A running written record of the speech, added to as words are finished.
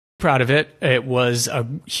proud of it. It was a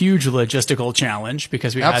huge logistical challenge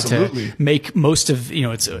because we had to make most of,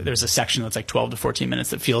 there's a section that's like 12 to 14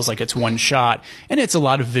 minutes that feels like it's one shot. And it's a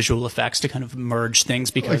lot of visual effects to kind of merge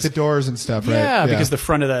things because like the doors and stuff, right? Yeah, because the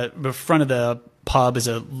front of the pub is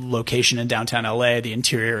a location in downtown LA. The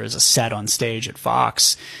interior is a set on stage at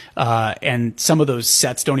Fox. And some of those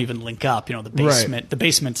sets don't even link up. The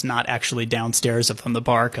basement's not actually downstairs from the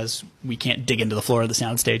bar because we can't dig into the floor of the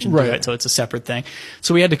soundstage and do it. So it's a separate thing.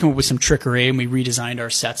 So we had to come up with some trickery, and we redesigned our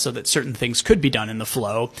sets so that certain things could be done in the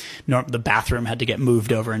flow. The bathroom had to get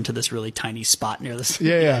moved over into this really tiny spot near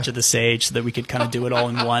the edge of the stage so that we could kind of do it all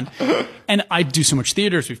in one. And I do so much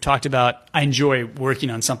theater, as we've talked about. I enjoy working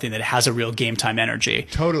on something that has a real game time energy.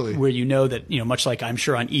 Totally. Where that, much like I'm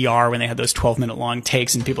sure on ER when they had those 12-minute long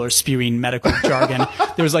takes and people are spewing medical jargon,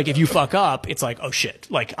 there was like, if you fuck up, it's like, oh shit,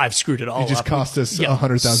 like I've screwed it all up. You just cost us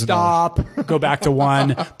 $100,000. Stop, go back to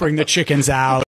one, bring the chickens out.